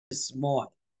this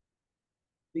morning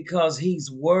because he's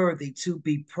worthy to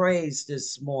be praised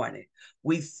this morning.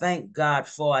 We thank God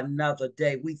for another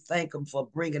day. We thank him for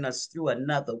bringing us through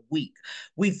another week.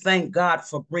 We thank God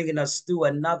for bringing us through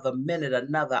another minute,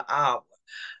 another hour.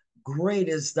 Great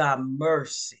is thy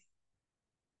mercy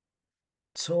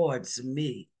towards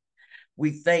me.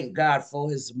 We thank God for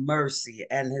his mercy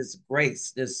and his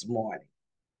grace this morning.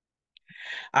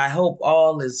 I hope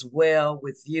all is well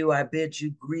with you. I bid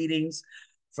you greetings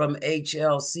from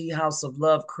HLC, House of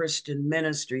Love Christian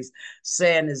Ministries,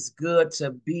 saying it's good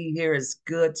to be here. It's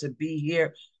good to be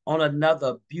here on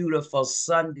another beautiful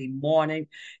Sunday morning.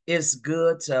 It's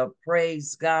good to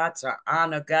praise God, to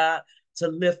honor God, to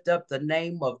lift up the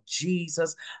name of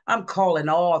Jesus. I'm calling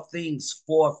all things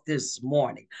forth this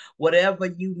morning. Whatever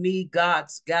you need,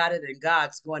 God's got it, and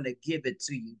God's going to give it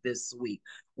to you this week.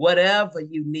 Whatever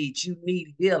you need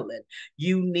healing,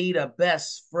 you need a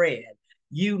best friend,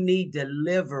 you need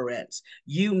deliverance,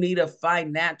 you need a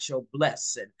financial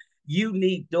blessing. You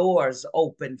need doors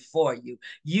open for you.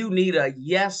 You need a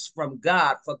yes from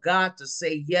God for God to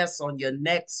say yes on your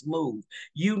next move.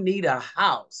 You need a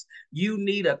house. You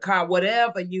need a car.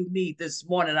 Whatever you need this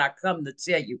morning, I come to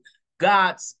tell you,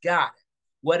 God's got it.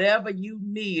 Whatever you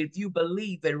need, if you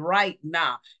believe it right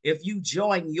now, if you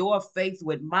join your faith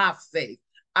with my faith,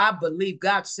 I believe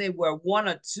God said where one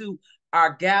or two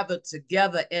are gathered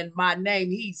together in my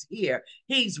name, he's here.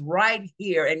 He's right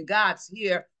here, and God's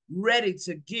here ready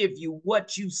to give you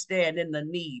what you stand in the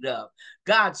need of.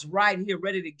 God's right here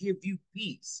ready to give you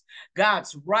peace.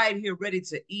 God's right here ready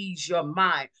to ease your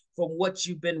mind from what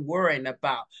you've been worrying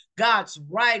about. God's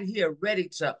right here ready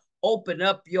to open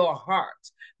up your heart.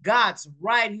 God's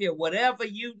right here, whatever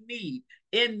you need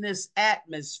in this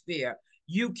atmosphere,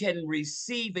 you can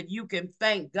receive it. You can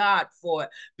thank God for it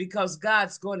because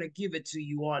God's going to give it to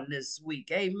you on this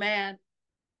week. Amen.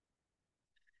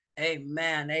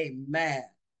 Amen. Amen.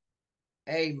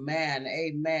 Amen.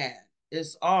 Amen.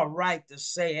 It's all right to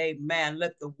say amen.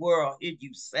 Let the world hear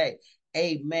you say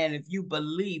amen. If you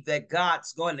believe that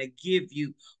God's going to give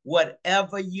you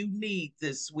whatever you need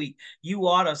this week, you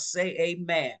ought to say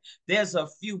amen. There's a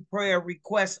few prayer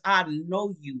requests I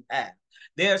know you have.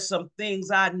 There's some things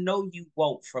I know you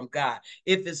want from God.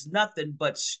 If it's nothing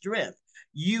but strength,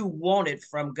 you want it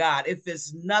from God. If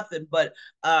it's nothing but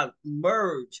a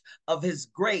merge of his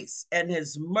grace and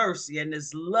his mercy and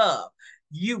his love,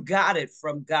 you got it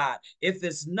from God. If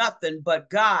it's nothing but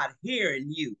God hearing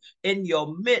you in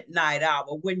your midnight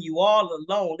hour when you all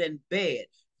alone in bed,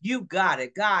 you got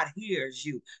it. God hears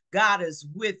you. God is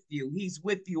with you. He's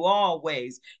with you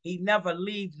always. He never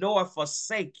leaves nor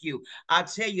forsake you. I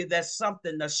tell you, that's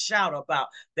something to shout about,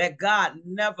 that God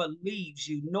never leaves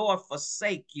you nor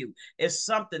forsake you. It's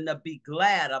something to be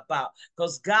glad about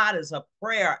because God is a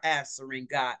prayer answering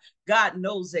God. God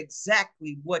knows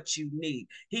exactly what you need.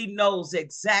 He knows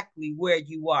exactly where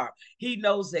you are. He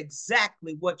knows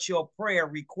exactly what your prayer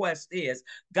request is.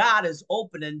 God is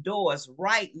opening doors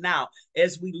right now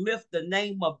as we lift the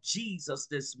name of Jesus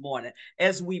this morning,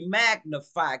 as we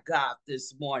magnify God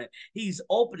this morning. He's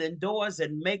opening doors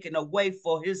and making a way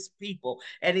for his people.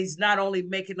 And he's not only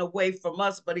making a way from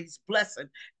us, but he's blessing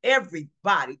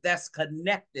everybody that's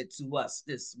connected to us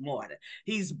this morning.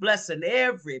 He's blessing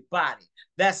everybody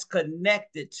that's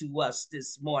connected to us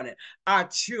this morning. Our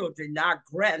children, our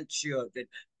grandchildren,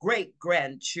 great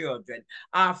grandchildren,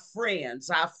 our friends,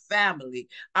 our family,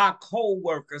 our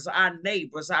co-workers, our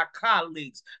neighbors, our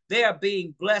colleagues. They're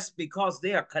being blessed because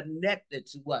they are connected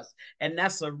to us. And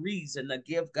that's a reason to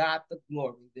give God the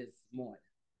glory this morning.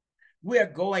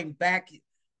 We're going back.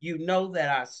 You know that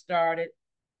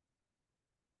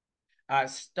I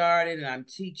started and I'm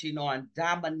teaching on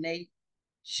dominate,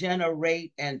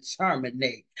 generate, and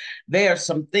terminate. There are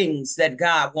some things that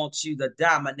God wants you to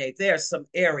dominate. There are some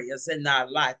areas in our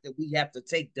life that we have to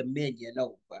take dominion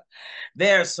over.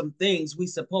 There are some things we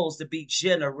supposed to be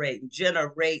generating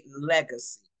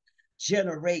legacy,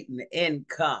 generating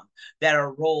income that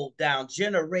are rolled down,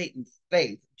 generating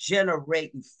faith,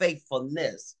 generating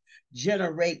faithfulness,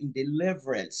 generating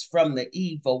deliverance from the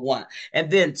evil one, and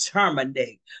then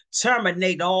terminate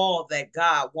all that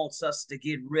God wants us to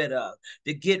get rid of,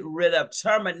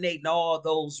 terminating all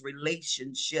those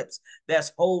relationships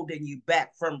that's holding you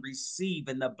back from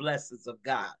receiving the blessings of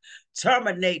God,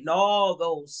 terminating all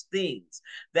those things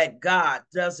that God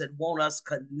doesn't want us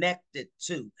connected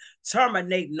to,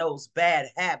 terminating those bad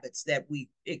habits that we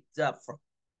picked up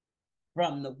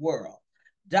from the world.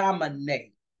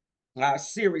 Dominate. Our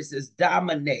series is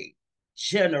dominate,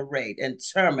 generate, and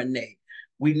terminate.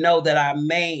 We know that our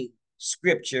main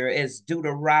scripture is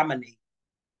Deuteronomy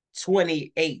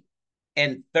 28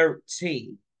 and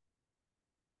 13.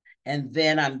 And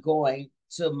then I'm going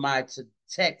to my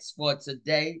text for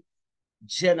today,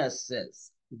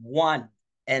 Genesis 1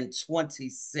 and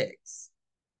 26.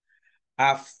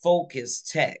 Our focus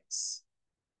text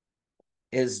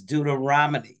is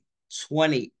Deuteronomy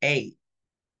 28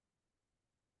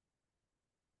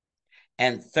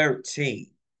 and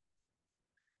 13.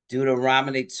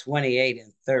 Deuteronomy 28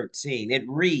 and 13. It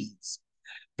reads,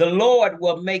 "The Lord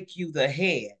will make you the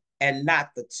head and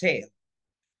not the tail.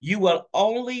 You will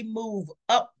only move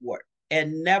upward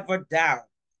and never down.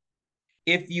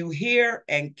 If you hear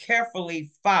and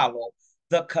carefully follow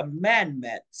the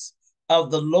commandments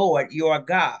of the Lord your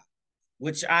God,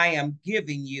 which I am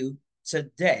giving you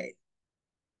today."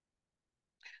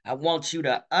 I want you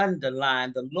to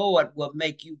underline, the Lord will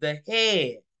make you the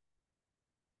head.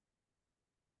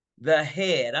 The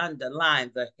head,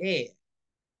 underline the head.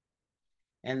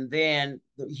 And then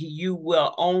you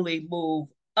will only move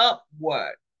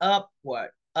upward,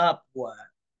 upward, upward,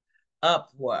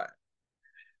 upward,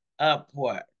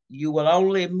 upward. You will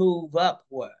only move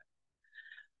upward.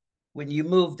 When you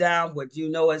move downward, you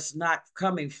know it's not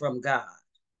coming from God.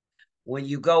 When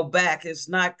you go back, it's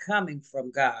not coming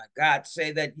from God. God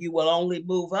say that you will only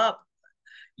move up.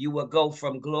 You will go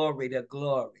from glory to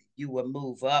glory. You will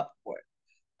move upward,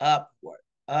 upward,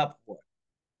 upward.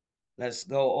 Let's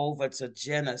go over to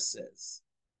Genesis.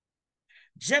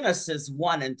 Genesis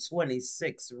 1 and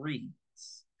 26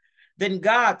 reads, "Then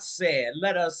God said,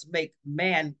 let us make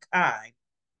mankind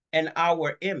in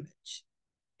our image,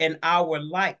 in our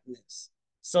likeness,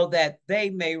 so that they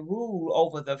may rule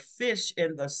over the fish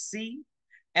in the sea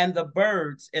and the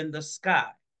birds in the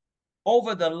sky,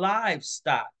 over the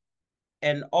livestock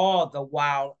and all the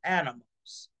wild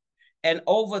animals, and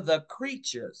over the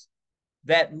creatures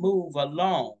that move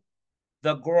along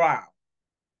the ground."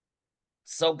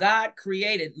 So God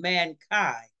created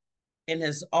mankind in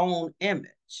his own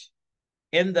image.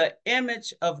 In the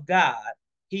image of God,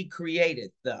 he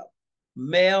created them.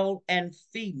 Male and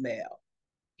female,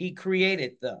 he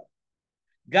created them.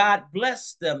 God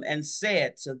blessed them and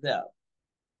said to them,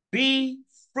 "Be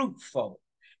fruitful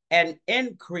and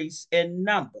increase in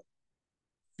number.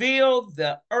 Fill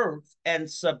the earth and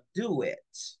subdue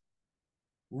it.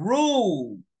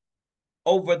 Rule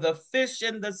over the fish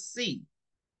in the sea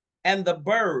and the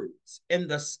birds in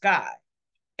the sky,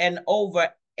 and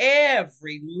over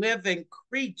every living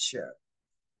creature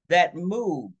that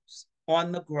moves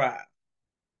on the ground."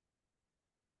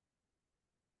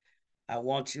 I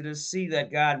want you to see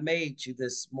that God made you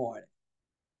this morning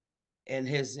in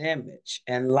his image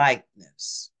and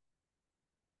likeness.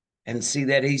 And see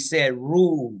that he said,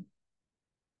 rule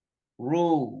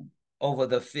over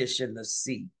the fish in the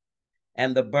sea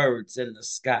and the birds in the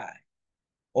sky,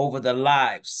 over the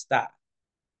livestock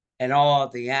and all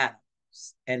the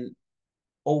animals, and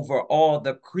over all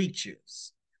the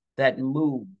creatures that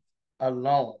move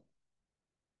along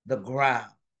the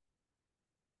ground.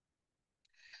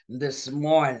 This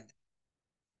morning,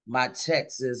 my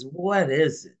text is, what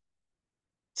is it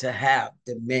to have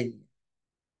dominion?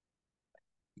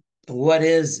 What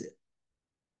is it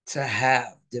to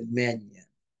have dominion?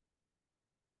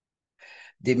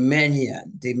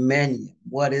 Dominion, dominion.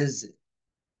 What is it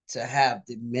to have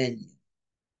dominion?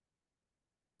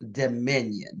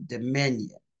 Dominion,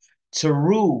 dominion. To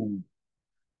rule,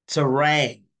 to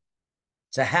reign,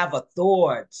 to have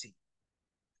authority,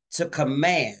 to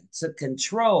command, to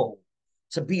control,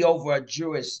 to be over a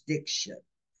jurisdiction,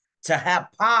 to have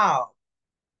power,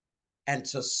 and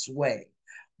to sway.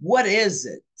 What is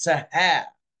it to have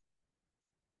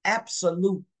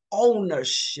absolute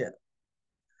ownership?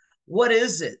 What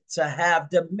is it to have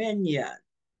dominion?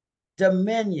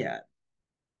 Dominion.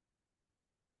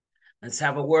 Let's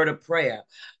have a word of prayer.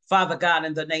 Father God,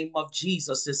 in the name of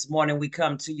Jesus, this morning we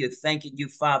come to you thanking you,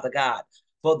 Father God,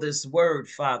 for this word,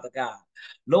 Father God.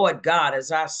 Lord God,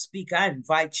 as I speak, I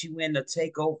invite you in to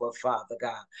take over, Father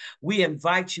God. We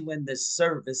invite you in this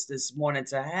service this morning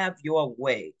to have your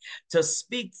way, to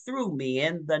speak through me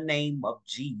in the name of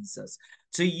Jesus,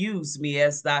 to use me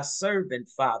as thy servant,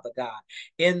 Father God,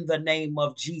 in the name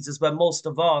of Jesus. But most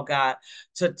of all, God,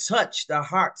 to touch the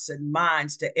hearts and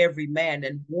minds to every man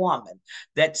and woman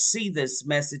that see this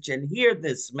message and hear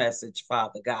this message,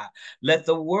 Father God. Let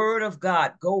the word of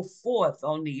God go forth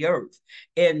on the earth.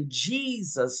 In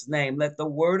Jesus' name, let the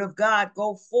word of God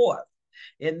go forth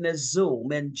in this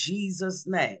Zoom. In Jesus'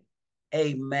 name,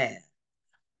 amen.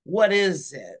 What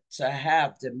is it to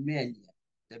have dominion?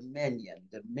 Dominion,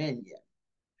 dominion.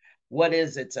 What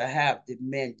is it to have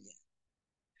dominion?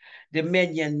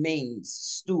 Dominion means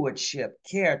stewardship,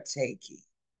 caretaking,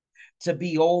 to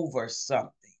be over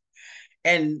something.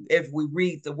 And if we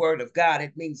read the word of God,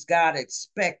 it means God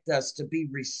expects us to be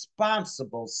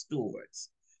responsible stewards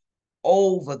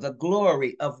over the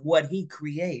glory of what he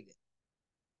created.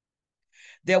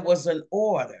 There was an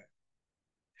order.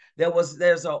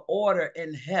 There's an order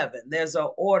in heaven. There's an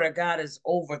order. God is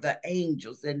over the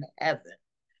angels in heaven.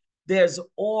 There's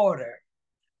order.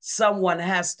 Someone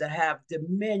has to have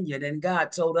dominion, and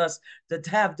God told us to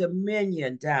have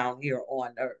dominion down here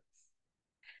on earth.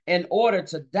 In order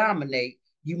to dominate,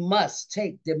 you must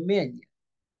take dominion.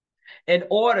 In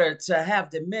order to have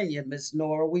dominion, Miss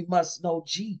Nora, we must know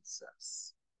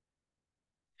Jesus.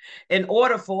 In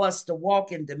order for us to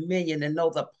walk in dominion and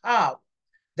know the power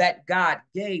that God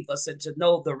gave us and to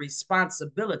know the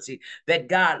responsibility that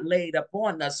God laid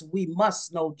upon us, we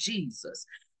must know Jesus.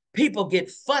 People get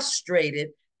frustrated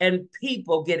and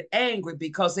people get angry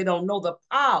because they don't know the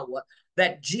power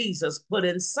that Jesus put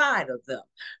inside of them.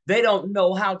 They don't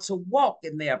know how to walk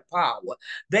in their power.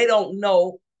 They don't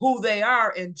know who they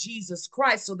are in Jesus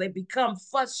Christ. So they become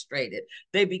frustrated.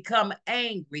 They become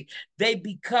angry. They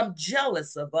become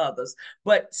jealous of others.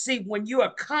 But see, when you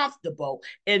are comfortable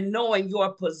in knowing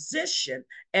your position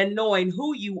and knowing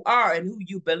who you are and who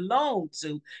you belong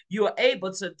to, you're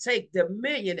able to take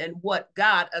dominion in what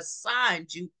God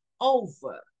assigned you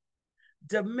over.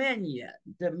 Dominion,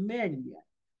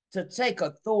 to take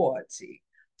authority,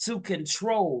 to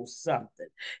control something.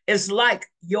 It's like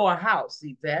your house,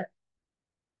 Yvette.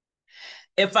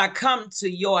 If I come to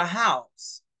your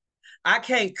house, I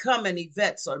can't come in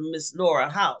Yvette's or Miss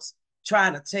Nora's house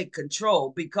trying to take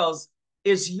control because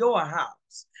it's your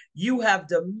house. You have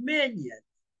dominion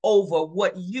over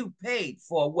what you paid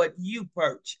for, what you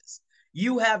purchased.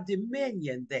 You have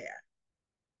dominion there.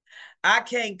 I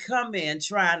can't come in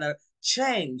trying to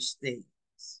change things.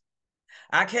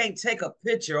 I can't take a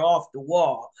picture off the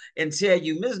wall and tell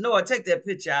you, Miss Nora, take that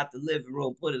picture out the living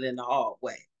room, put it in the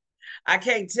hallway. I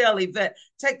can't tell Yvette,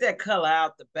 take that color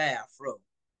out the bathroom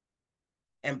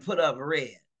and put up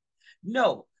red.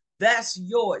 No, that's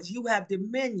yours. You have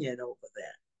dominion over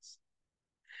that.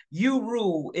 You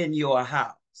rule in your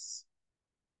house.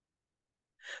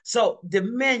 So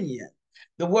dominion,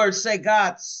 the word say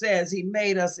God says he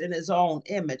made us in his own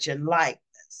image and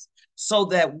likeness so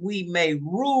that we may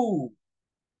rule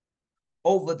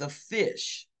over the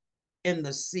fish in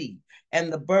the sea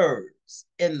and the birds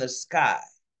in the sky.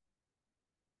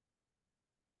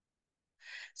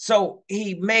 So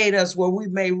he made us where we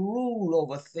may rule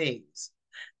over things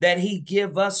that he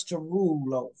give us to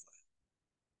rule over.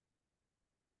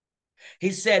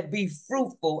 He said, be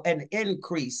fruitful and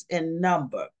increase in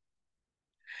number.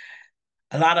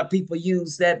 A lot of people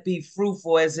use that be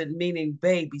fruitful as it meaning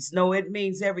babies. No, it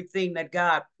means everything that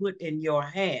God put in your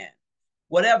hand.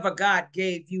 Whatever God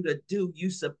gave you to do,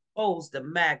 you're supposed to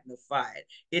magnify it.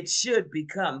 It should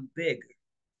become bigger.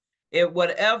 If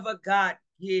whatever God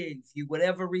gives you,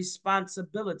 whatever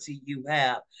responsibility you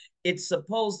have, it's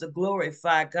supposed to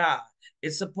glorify God.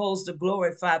 It's supposed to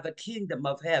glorify the kingdom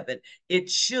of heaven. It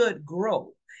should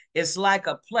grow. It's like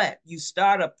a plant. You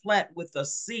start a plant with a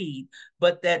seed,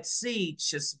 but that seed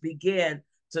just begin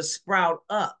to sprout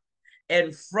up.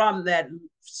 And from that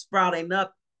sprouting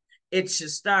up, it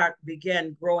should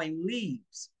begin growing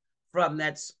leaves from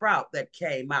that sprout that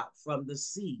came out from the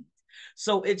seed.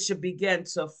 So it should begin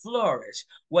to flourish.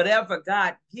 Whatever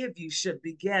God give you should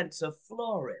begin to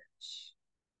flourish.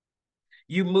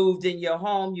 You moved in your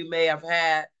home, you may have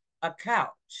had a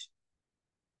couch,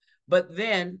 but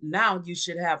then now you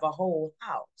should have a whole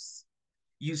house.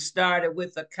 You started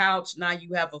with a couch, now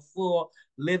you have a full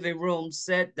living room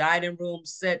set, dining room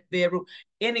set, bedroom.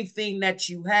 Anything that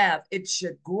you have, it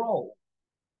should grow.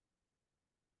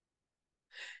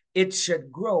 It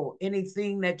should grow.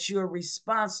 Anything that you're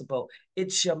responsible,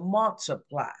 it should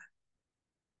multiply.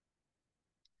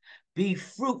 Be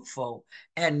fruitful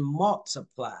and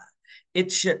multiply.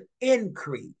 It should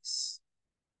increase.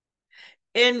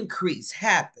 Increase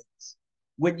happens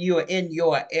when you're in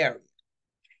your area.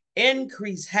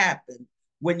 Increase happens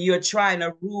when you're trying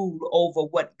to rule over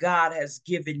what God has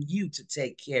given you to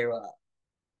take care of.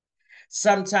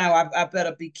 Sometimes I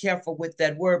better be careful with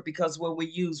that word because when we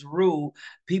use rule,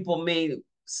 people may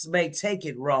take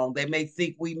it wrong. They may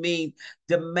think we mean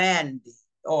demanding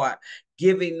or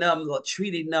giving them or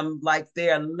treating them like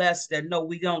they're less than. No,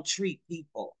 we don't treat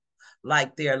people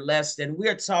like they're less than.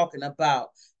 We're talking about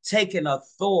taking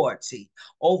authority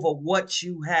over what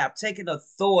you have, taking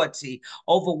authority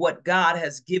over what God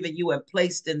has given you and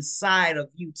placed inside of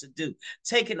you to do,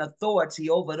 taking authority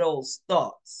over those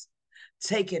thoughts,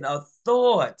 taking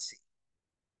authority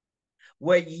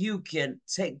where you can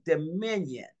take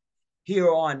dominion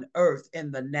here on earth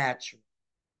in the natural.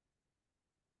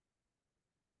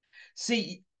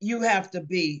 See, you have to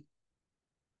be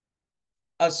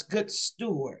a good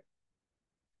steward,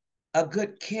 a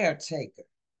good caretaker.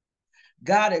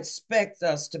 God expects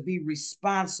us to be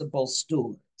responsible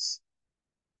stewards.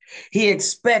 He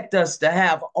expects us to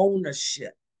have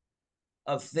ownership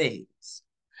of things.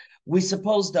 We're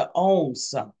supposed to own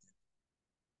something.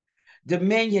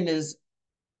 Dominion is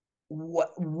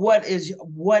what is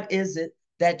it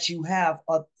that you have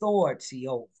authority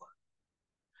over?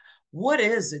 What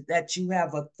is it that you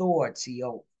have authority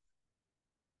over?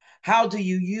 How do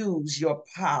you use your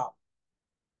power?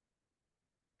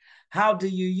 How do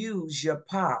you use your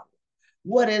power?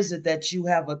 What is it that you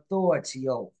have authority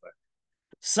over?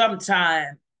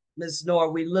 Sometimes, Miss Nora,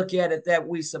 we look at it that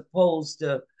we're supposed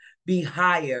to be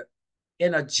higher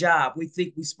in a job. We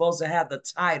think we're supposed to have the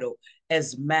title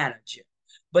as manager.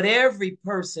 But every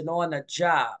person on a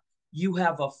job, you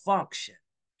have a function.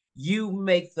 You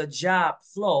make the job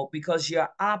flow because you're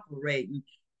operating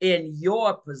in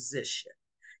your position.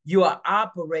 You are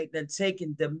operating and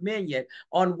taking dominion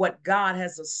on what God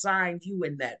has assigned you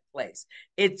in that place.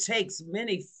 It takes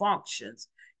many functions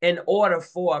in order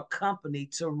for a company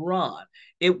to run.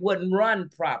 It wouldn't run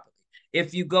properly.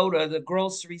 If you go to the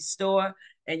grocery store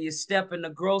and you step in the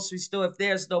grocery store, if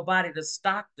there's nobody to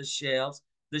stock the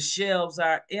shelves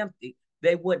are empty.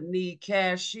 They wouldn't need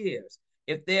cashiers.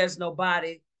 If there's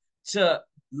nobody to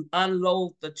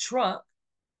unload the truck,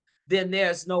 then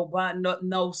there's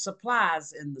no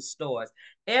supplies in the stores.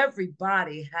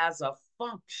 Everybody has a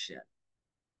function.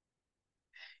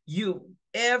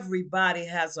 Everybody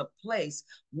has a place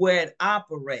where it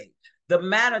operates. The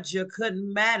manager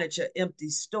couldn't manage an empty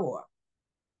store.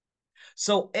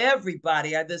 So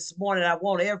everybody, this morning, I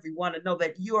want everyone to know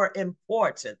that you're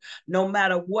important. No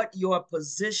matter what your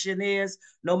position is,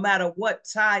 no matter what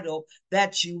title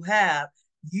that you have,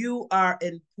 you are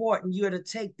important. You're to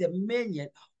take dominion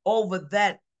over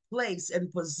that place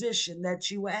and position that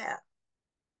you have.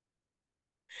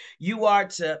 You are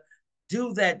to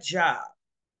do that job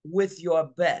with your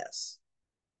best.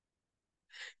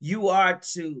 You are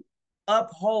to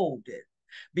uphold it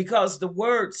because the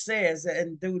word says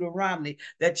in Deuteronomy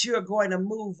that you're going to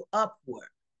move upward.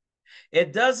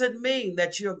 It doesn't mean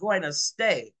that you're going to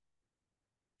stay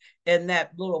in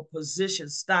that little position,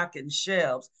 stocking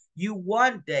shelves. You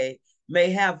one day may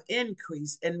have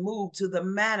increase and move to the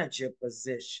manager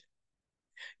position.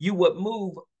 You would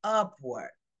move upward.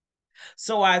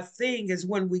 So our thing is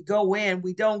when we go in,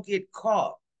 we don't get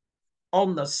caught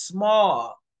on the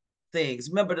small things.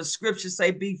 Remember the scriptures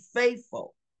say, be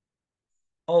faithful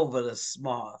over the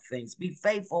small things. Be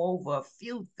faithful over a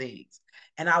few things,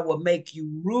 and I will make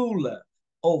you ruler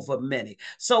over many.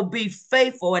 So be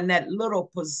faithful in that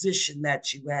little position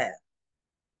that you have.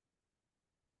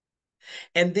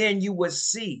 And then you will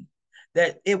see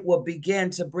that it will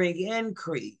begin to bring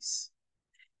increase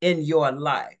in your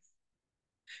life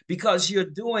because you're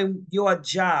doing your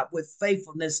job with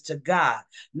faithfulness to God,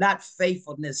 not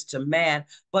faithfulness to man,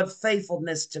 but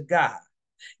faithfulness to God.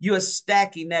 You're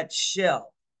stacking that shelf.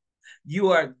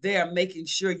 You are there making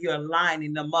sure you're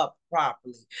lining them up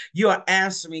properly. You're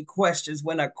answering questions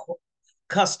when a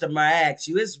customer asks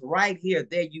you. It's right here.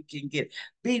 There you can get it.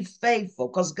 Be faithful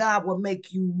because God will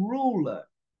make you ruler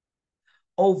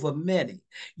over many.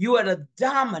 You are to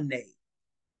dominate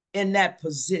in that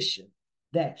position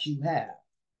that you have.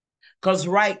 Because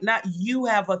right now you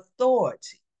have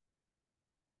authority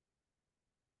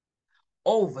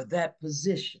over that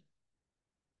position.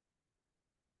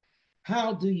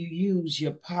 How do you use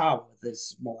your power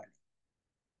this morning?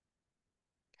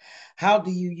 How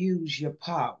do you use your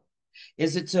power?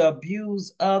 Is it to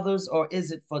abuse others or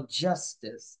is it for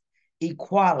justice,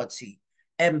 equality,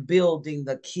 and building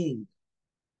the kingdom?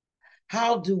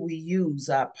 How do we use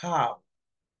our power?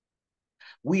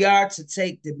 We are to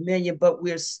take dominion, but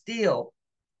we're still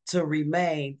to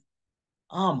remain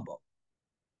humble.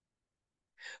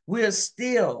 We're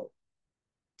still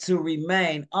to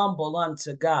remain humble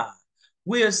unto God.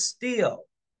 We're still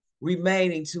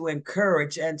remaining to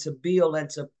encourage and to build and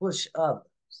to push others.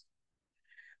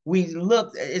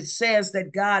 It says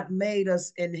that God made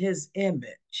us in his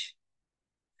image.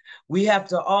 We have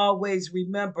to always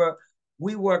remember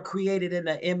we were created in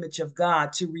the image of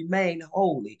God to remain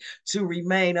holy, to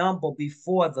remain humble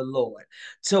before the Lord,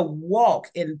 to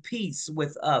walk in peace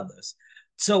with others,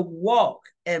 to walk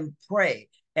and pray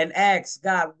and ask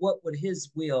God what would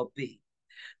his will be.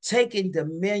 Taking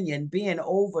dominion, being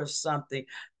over something,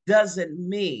 doesn't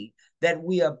mean that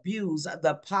we abuse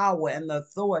the power and the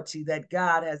authority that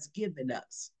God has given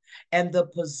us and the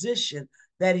position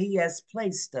that he has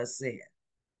placed us in.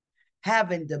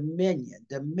 Having dominion,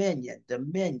 dominion,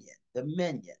 dominion,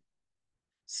 dominion.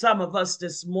 Some of us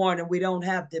this morning, we don't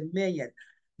have dominion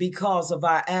because of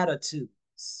our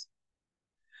attitudes.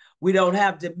 We don't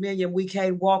have dominion. We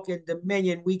can't walk in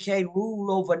dominion. We can't rule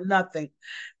over nothing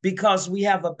because we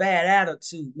have a bad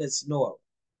attitude, Miss Nora.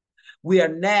 We are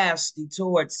nasty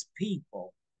towards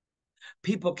people.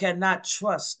 People cannot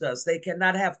trust us. They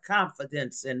cannot have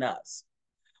confidence in us.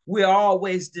 We are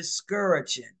always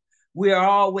discouraging. We are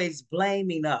always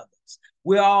blaming others.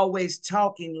 We're always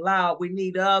talking loud. We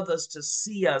need others to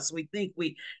see us. We think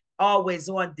we always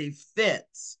on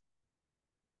defense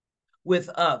with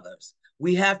others.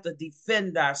 We have to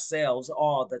defend ourselves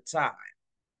all the time.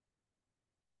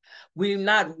 We're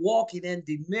not walking in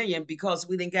dominion because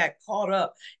we didn't get caught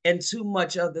up in too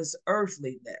much of this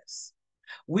earthliness.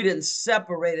 We didn't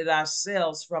separated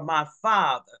ourselves from our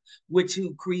Father, which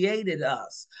who created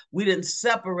us. We didn't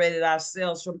separated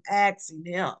ourselves from asking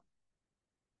him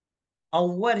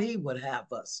on what he would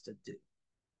have us to do.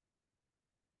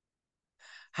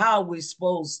 How are we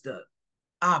supposed to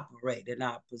operate in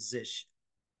our position?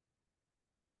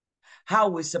 How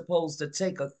are we supposed to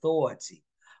take authority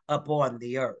upon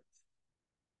the earth?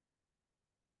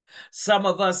 Some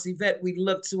of us, Yvette, we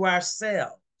look to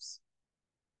ourselves.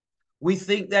 We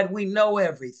think that we know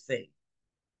everything.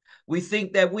 We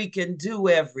think that we can do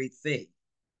everything.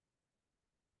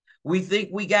 We think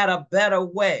we got a better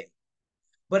way,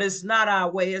 but it's not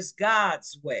our way, it's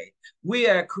God's way. We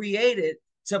are created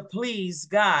to please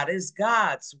God. It's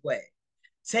God's way.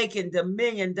 Taking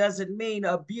dominion doesn't mean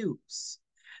abuse.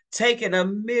 Taking a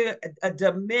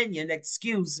dominion,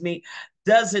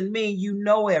 doesn't mean you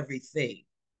know everything.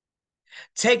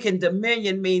 Taking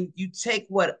dominion means you take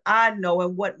what I know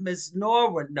and what Miss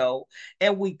Nora know,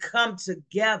 and we come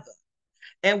together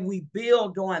and we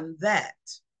build on that.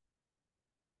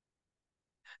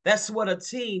 That's what a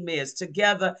team is.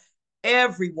 Together,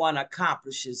 everyone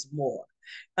accomplishes more.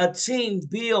 A team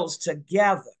builds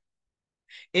together.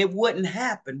 It wouldn't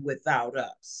happen without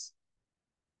us.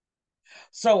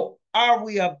 So are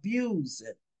we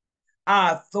abusing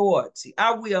our authority?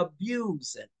 Are we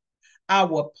abusing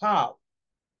our power?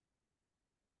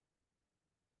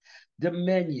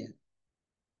 Dominion.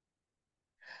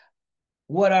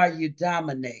 What are you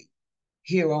dominating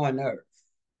here on earth?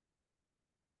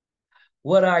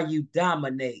 What are you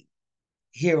dominating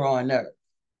here on earth?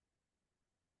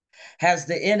 Has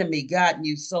the enemy gotten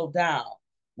you so down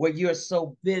where you're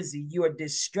so busy, you're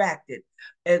distracted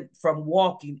from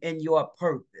walking in your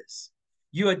purpose?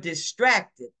 You're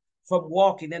distracted from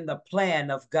walking in the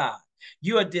plan of God.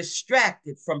 You are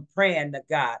distracted from praying to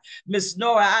God. Miss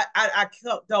Nora, I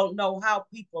don't know how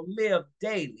people live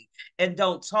daily and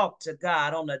don't talk to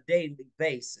God on a daily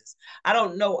basis. I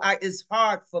don't know. It's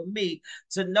hard for me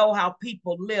to know how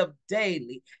people live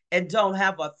daily and don't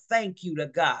have a thank you to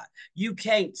God. You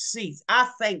can't see.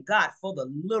 I thank God for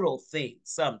the little things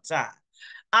sometimes.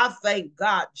 I thank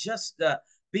God just to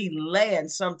be laying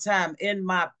sometime in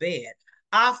my bed.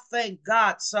 I thank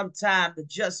God sometimes to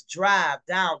just drive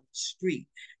down the street.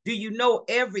 Do you know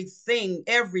everything,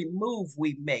 every move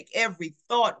we make, every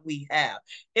thought we have,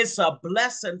 it's a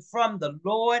blessing from the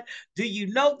Lord? Do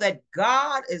you know that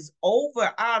God is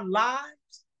over our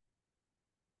lives?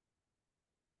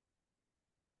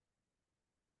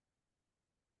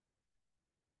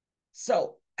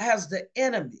 So has the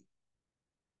enemy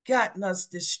gotten us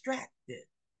distracted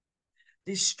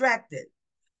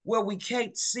where we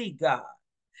can't see God?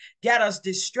 Got us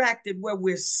distracted where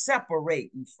we're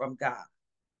separating from God.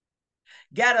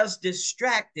 Got us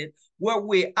distracted where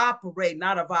we're operating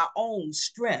out of our own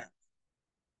strength.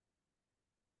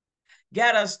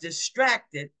 Got us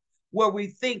distracted where we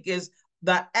think is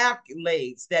the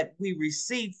accolades that we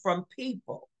receive from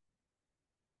people.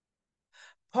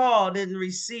 Paul didn't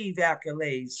receive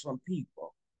accolades from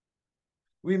people.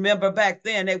 Remember back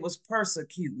then they was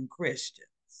persecuting Christians.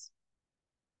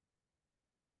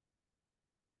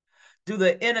 Do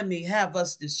the enemy have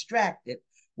us distracted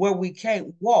where we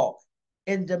can't walk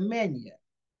in dominion?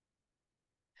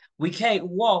 We can't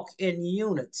walk in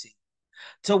unity.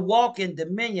 To walk in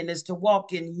dominion is to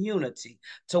walk in unity,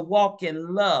 to walk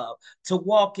in love, to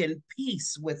walk in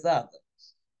peace with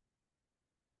others.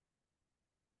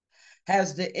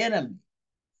 Has the enemy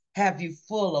have you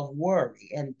full of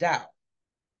worry and doubt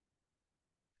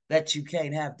that you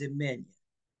can't have dominion?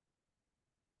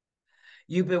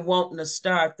 You've been wanting to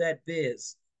start that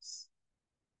business.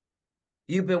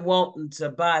 You've been wanting to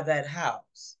buy that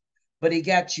house, but he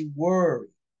got you worried.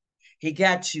 He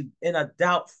got you in a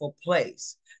doubtful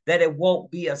place that it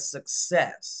won't be a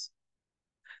success,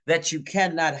 that you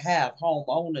cannot have home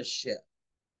ownership.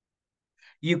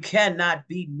 You cannot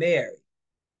be married.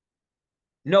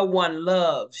 No one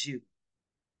loves you.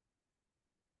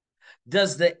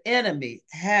 Does the enemy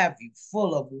have you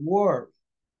full of worry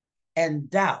and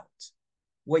doubt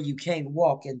where you can't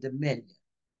walk in dominion?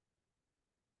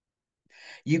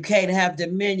 You can't have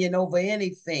dominion over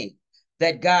anything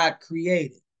that God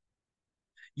created.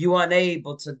 You're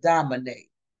unable to dominate.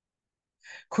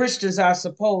 Christians are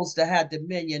supposed to have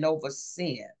dominion over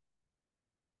sin.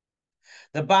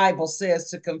 The Bible says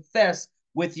to confess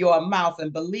with your mouth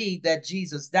and believe that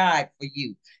Jesus died for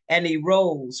you and he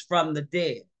rose from the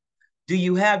dead. Do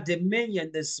you have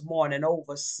dominion this morning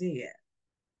over sin?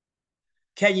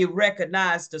 Can you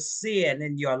recognize the sin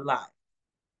in your life?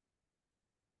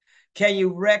 Can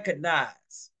you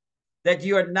recognize that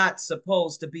you're not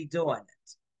supposed to be doing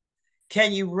it?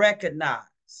 Can you recognize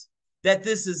that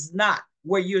this is not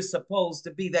where you're supposed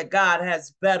to be, that God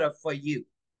has better for you?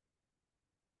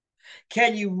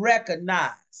 Can you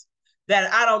recognize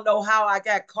that I don't know how I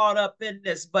got caught up in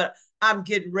this, but I'm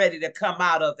getting ready to come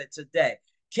out of it today?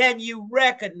 Can you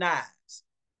recognize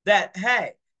that,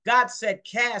 hey, God said,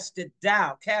 cast it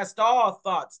down, cast all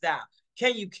thoughts down.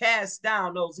 Can you cast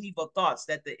down those evil thoughts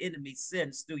that the enemy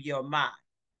sends through your mind?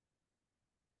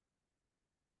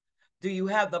 Do you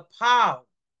have the power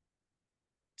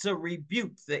to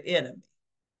rebuke the enemy?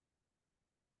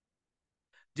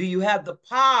 Do you have the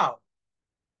power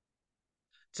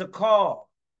to call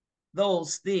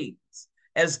those things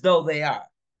as though they are?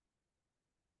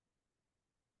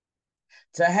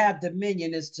 To have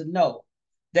dominion is to know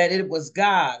that it was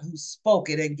God who spoke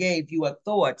it and gave you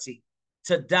authority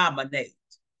to dominate.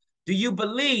 Do you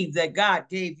believe that God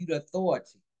gave you the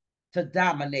authority to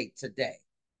dominate today?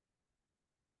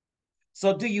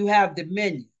 So do you have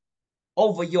dominion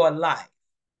over your life?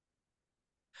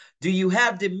 Do you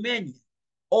have dominion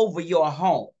over your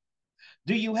home?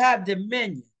 Do you have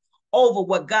dominion over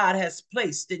what God has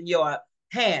placed in your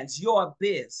hands, your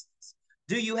business?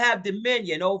 Do you have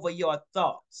dominion over your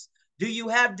thoughts? Do you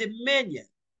have dominion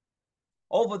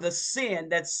over the sin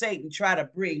that Satan tried to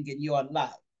bring in your life?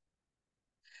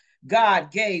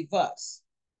 God gave us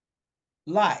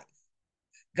life.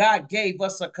 God gave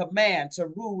us a command to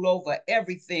rule over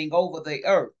everything over the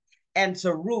earth and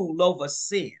to rule over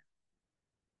sin.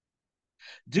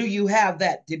 Do you have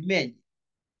that dominion?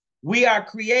 We are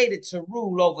created to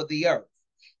rule over the earth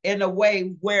in a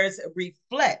way where it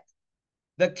reflects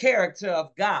the character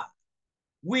of God.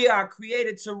 We are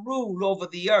created to rule over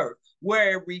the earth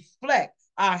where it reflects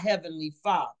our heavenly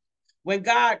Father. When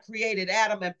God created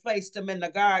Adam and placed him in the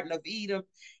Garden of Eden,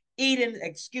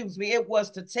 it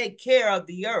was to take care of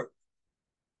the earth.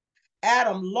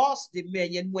 Adam lost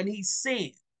dominion when he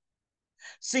sinned.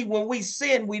 See, when we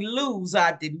sin, we lose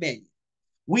our dominion.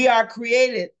 We are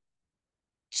created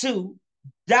to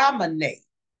dominate,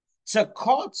 to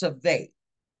cultivate,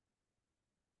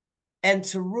 and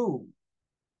to rule.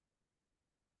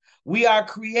 We are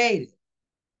created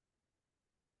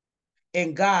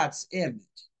in God's image.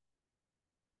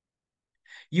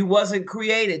 You wasn't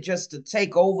created just to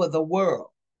take over the world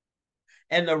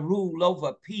and to rule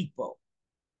over people.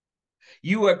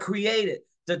 You were created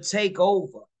to take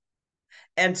over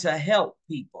and to help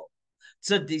people,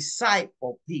 to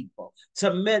disciple people,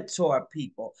 to mentor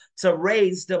people, to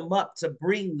raise them up, to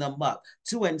bring them up,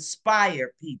 to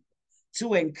inspire people,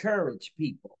 to encourage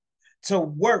people, to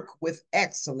work with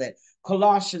excellence.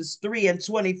 Colossians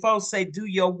 3:24 say, do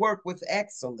your work with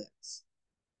excellence.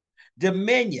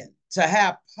 Dominion, to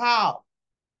have power,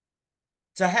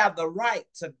 to have the right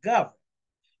to govern.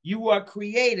 You are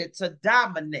created to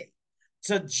dominate,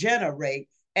 to generate,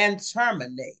 and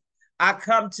terminate. I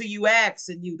come to you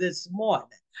asking you this morning,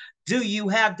 do you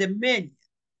have dominion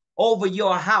over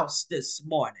your house this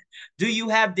morning? Do you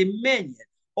have dominion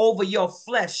over your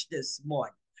flesh this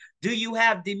morning? Do you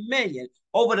have dominion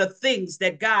over the things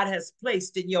that God has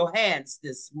placed in your hands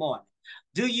this morning?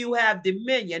 Do you have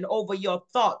dominion over your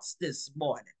thoughts this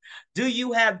morning? Do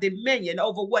you have dominion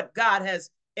over what God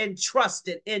has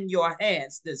entrusted in your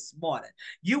hands this morning?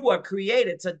 You were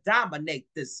created to dominate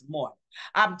this morning.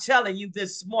 I'm telling you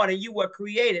this morning, you were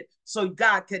created so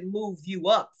God can move you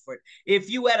upward. If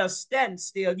you at a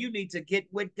standstill, you need to get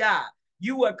with God.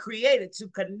 You were created to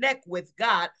connect with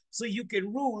God so you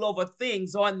can rule over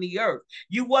things on the earth.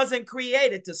 You wasn't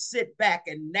created to sit back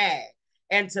and nag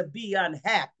and to be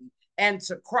unhappy and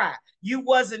to cry. You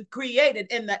wasn't created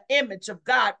in the image of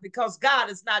God, because God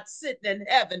is not sitting in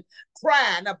heaven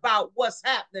crying about what's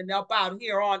happening about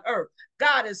here on earth.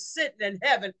 God is sitting in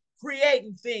heaven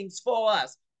creating things for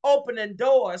us, opening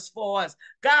doors for us.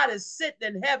 God is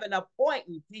sitting in heaven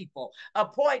appointing people,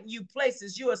 appointing you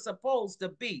places you are supposed to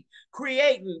be,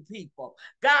 creating people.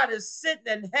 God is sitting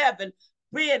in heaven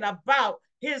being about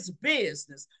his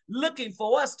business, looking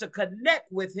for us to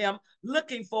connect with him,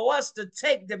 looking for us to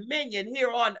take dominion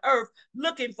here on earth,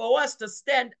 looking for us to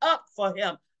stand up for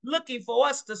him, looking for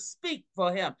us to speak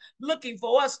for him, looking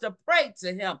for us to pray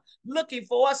to him, looking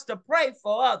for us to pray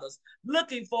for others,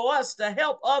 looking for us to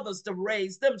help others to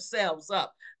raise themselves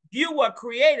up. You were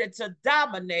created to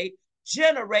dominate,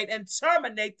 generate, and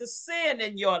terminate the sin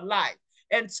in your life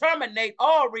and terminate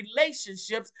all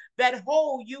relationships that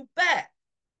hold you back.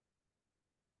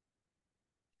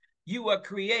 You were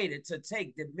created to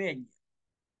take dominion.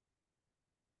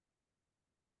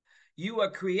 You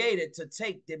were created to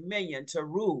take dominion, to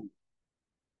rule.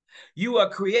 You were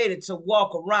created to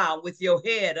walk around with your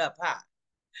head up high.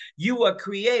 You were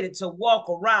created to walk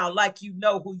around like you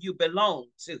know who you belong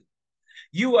to.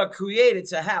 You are created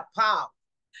to have power,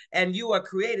 and you are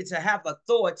created to have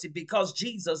authority because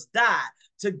Jesus died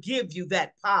to give you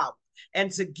that power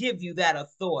and to give you that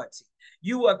authority.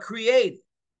 You are created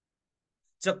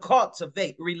to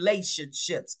cultivate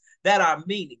relationships that are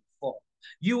meaningful.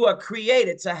 You are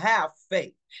created to have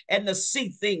faith and to see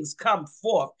things come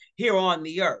forth here on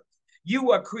the earth.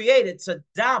 You are created to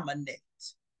dominate,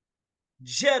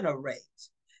 generate,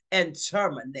 and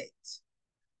terminate.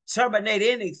 Terminate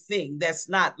anything that's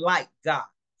not like God.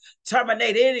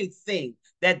 Terminate anything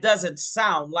that doesn't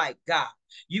sound like God.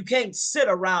 You can't sit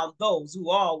around those who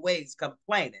are always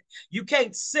complaining. You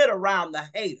can't sit around the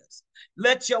haters.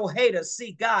 Let your haters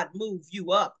see God move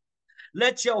you up.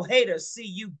 Let your haters see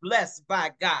you blessed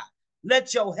by God.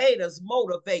 Let your haters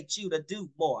motivate you to do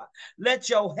more. Let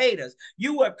your haters,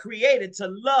 you were created to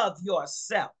love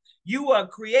yourself. You were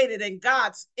created in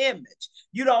God's image.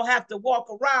 You don't have to walk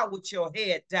around with your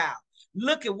head down.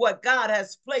 Look at what God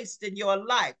has placed in your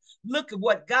life. Look at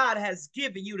what God has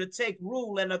given you to take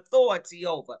rule and authority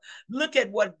over. Look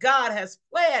at what God has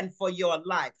planned for your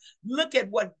life. Look at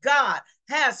what God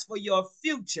has for your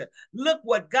future. Look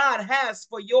what God has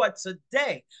for your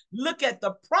today. Look at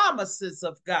the promises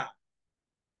of God.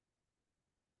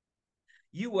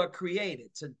 You were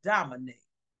created to dominate,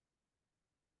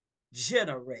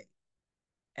 generate,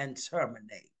 and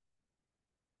terminate.